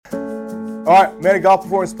All right, Man of Golf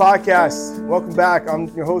Performance Podcast. Welcome back. I'm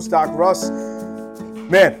your host, Doc Russ.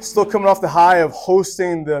 Man, still coming off the high of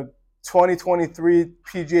hosting the 2023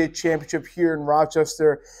 PGA Championship here in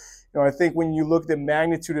Rochester. I think when you look at the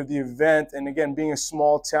magnitude of the event, and again, being a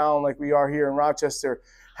small town like we are here in Rochester,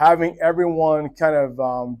 having everyone kind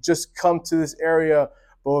of just come to this area,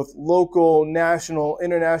 both local, national,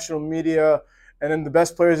 international media, and then the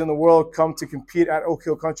best players in the world come to compete at Oak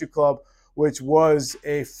Hill Country Club, which was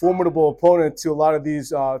a formidable opponent to a lot of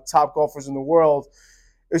these top golfers in the world.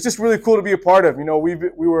 It's just really cool to be a part of. We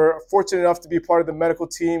were fortunate enough to be part of the medical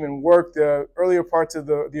team and work the earlier parts of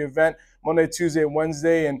the event, Monday, Tuesday, and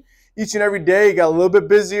Wednesday. And each and every day it got a little bit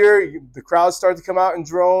busier. The crowds started to come out in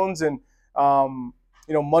drones. And,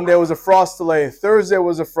 Monday was a frost delay. Thursday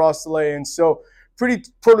was a frost delay. And so pretty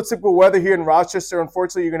prototypical weather here in Rochester.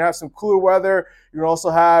 Unfortunately, you're going to have some cooler weather. You're going to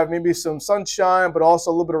also have maybe some sunshine, but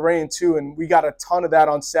also a little bit of rain too. And we got a ton of that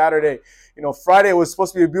on Saturday. Friday was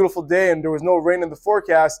supposed to be a beautiful day and there was no rain in the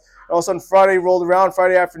forecast. And all of a sudden, Friday rolled around.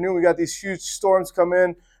 Friday afternoon, we got these huge storms come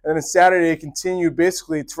in. And then Saturday, it continued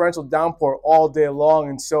basically torrential downpour all day long.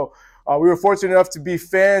 And so we were fortunate enough to be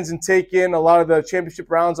fans and take in a lot of the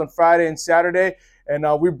championship rounds on Friday and Saturday. And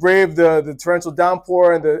we braved the torrential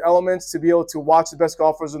downpour and the elements to be able to watch the best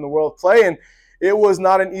golfers in the world play. And it was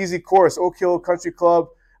not an easy course. Oak Hill Country Club,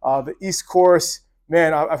 the East Course.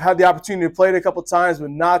 Man, I've had the opportunity to play it a couple times, but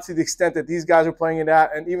not to the extent that these guys are playing it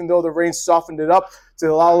at. And even though the rain softened it up to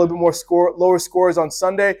allow a little bit more lower scores on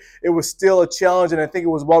Sunday, it was still a challenge, and I think it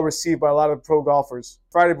was well received by a lot of pro golfers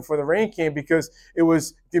Friday before the rain came, because it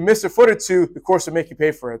was, if you missed a foot or two, the course would make you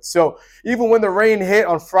pay for it. So even when the rain hit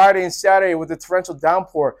on Friday and Saturday with the torrential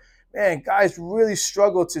downpour, man, guys really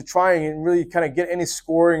struggled to try and really kind of get any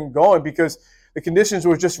scoring going because the conditions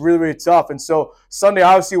were just really, really tough. And so Sunday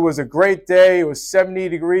obviously was a great day. It was 70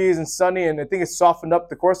 degrees and sunny, and I think it softened up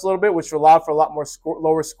the course a little bit, which allowed for a lot more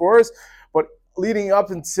lower scores. But leading up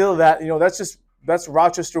until that, that's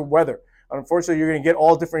Rochester weather. Unfortunately, you're going to get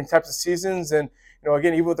all different types of seasons. And,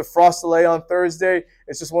 again, even with the frost delay on Thursday,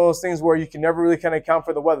 it's just one of those things where you can never really kind of account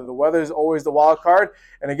for the weather. The weather is always the wild card.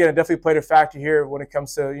 And, again, it definitely played a factor here when it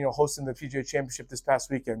comes to, hosting the PGA Championship this past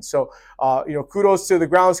weekend. So, kudos to the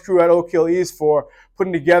grounds crew at Oak Hill East for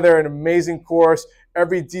putting together an amazing course.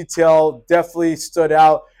 Every detail definitely stood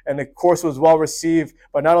out, and the course was well received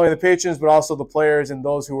by not only the patrons, but also the players and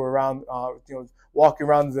those who were around, walking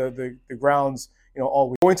around the grounds all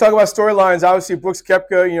week. When we talk about storylines, obviously Brooks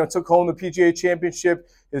Koepka, took home the PGA Championship,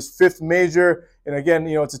 his fifth major. And again,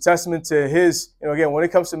 it's a testament to his, again, when it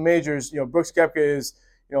comes to majors, Brooks Koepka is,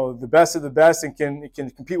 the best of the best and can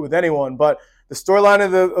compete with anyone. But the storyline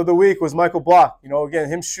of the week was Michael Block. Again,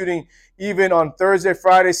 him shooting even on Thursday,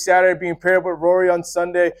 Friday, Saturday, being paired with Rory on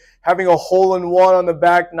Sunday, having a hole-in-one on the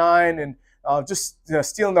back nine, and just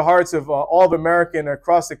stealing the hearts of all of America and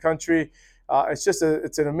across the country.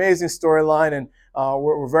 It's an amazing storyline, and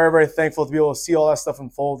we're very, very thankful to be able to see all that stuff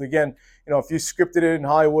unfold. Again, if you scripted it in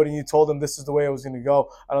Hollywood and you told them this is the way it was going to go,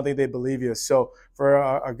 I don't think they'd believe you. So for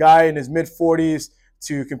a guy in his mid-40s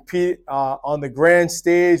to compete on the grand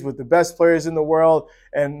stage with the best players in the world,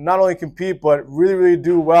 and not only compete but really, really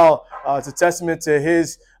do well, it's a testament to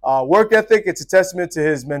his work ethic. It's a testament to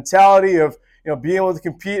his mentality of being able to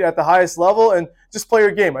compete at the highest level and just play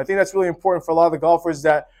your game. I think that's really important for a lot of the golfers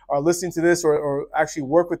that are listening to this or actually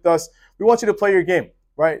work with us. We want you to play your game,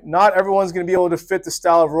 right? Not everyone's going to be able to fit the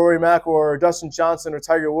style of Rory McIlroy or Dustin Johnson or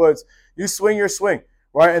Tiger Woods. You swing your swing,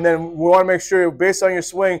 right? And then we want to make sure, based on your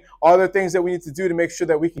swing, are there things that we need to do to make sure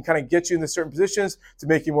that we can kind of get you into certain positions to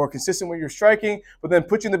make you more consistent with your striking, but then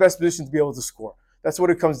put you in the best position to be able to score. That's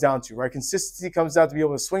what it comes down to, right? Consistency comes down to be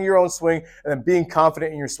able to swing your own swing and then being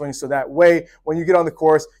confident in your swing, so that way, when you get on the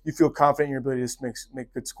course, you feel confident in your ability to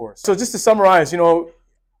make good scores. So just to summarize,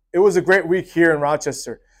 it was a great week here in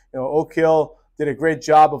Rochester. Oak Hill did a great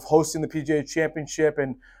job of hosting the PGA Championship,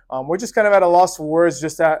 and we're just kind of at a loss for words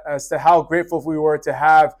just as to how grateful we were to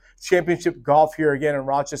have championship golf here again in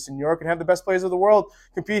Rochester, New York, and have the best players of the world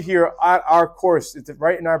compete here at our course. It's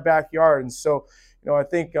right in our backyard. And so, I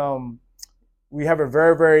think we have a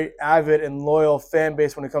very, very avid and loyal fan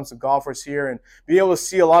base when it comes to golfers here, and be able to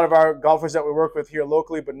see a lot of our golfers that we work with here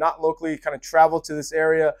locally, but not locally, kind of travel to this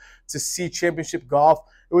area to see championship golf.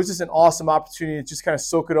 It was just an awesome opportunity to just kind of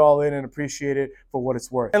soak it all in and appreciate it for what it's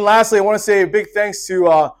worth. And lastly, I want to say a big thanks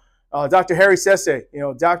to Dr. Harry Sesse.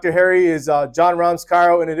 Dr. Harry is John Rahm's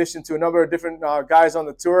chiro, in addition to a number of different guys on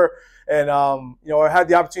the tour. And, I had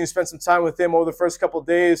the opportunity to spend some time with him over the first couple of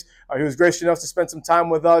days. He was gracious enough to spend some time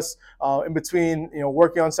with us in between,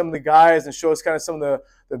 working on some of the guys and show us kind of some of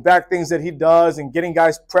the back things that he does and getting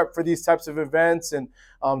guys prepped for these types of events and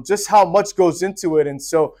just how much goes into it. And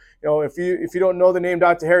so, if you don't know the name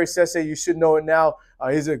Dr. Harry Sese, you should know it now.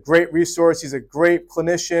 He's a great resource. He's a great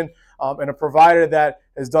clinician and a provider that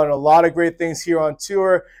has done a lot of great things here on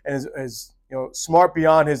tour and is smart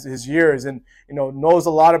beyond his years, and knows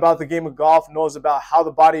a lot about the game of golf, knows about how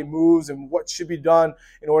the body moves and what should be done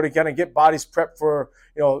in order to kind of get bodies prepped for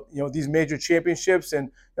these major championships.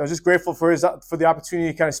 And just grateful for the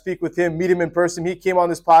opportunity to kind of speak with him, meet him in person. He came on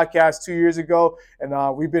this podcast 2 years ago,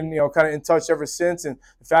 and we've been kind of in touch ever since. And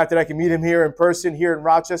the fact that I can meet him here in person, here in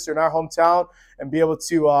Rochester, in our hometown, and be able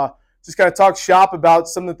to just kind of talk shop about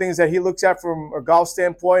some of the things that he looks at from a golf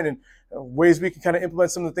standpoint and ways we can kind of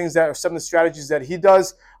implement some of the things that are some of the strategies that he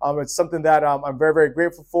does. It's something that I'm very, very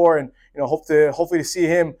grateful for, and hopefully to see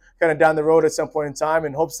him kind of down the road at some point in time,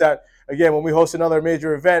 and hopes that, again, when we host another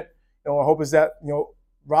major event, our hope is that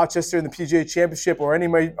Rochester in the PGA Championship or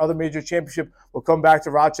any other major championship will come back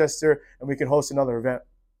to Rochester and we can host another event.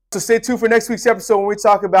 So stay tuned for next week's episode when we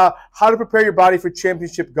talk about how to prepare your body for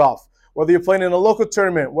championship golf. Whether you're playing in a local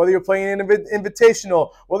tournament, whether you're playing in an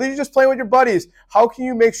invitational, whether you're just playing with your buddies, how can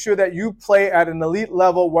you make sure that you play at an elite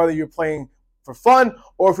level, whether you're playing for fun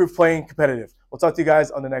or if you're playing competitive? We'll talk to you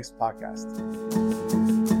guys on the next podcast.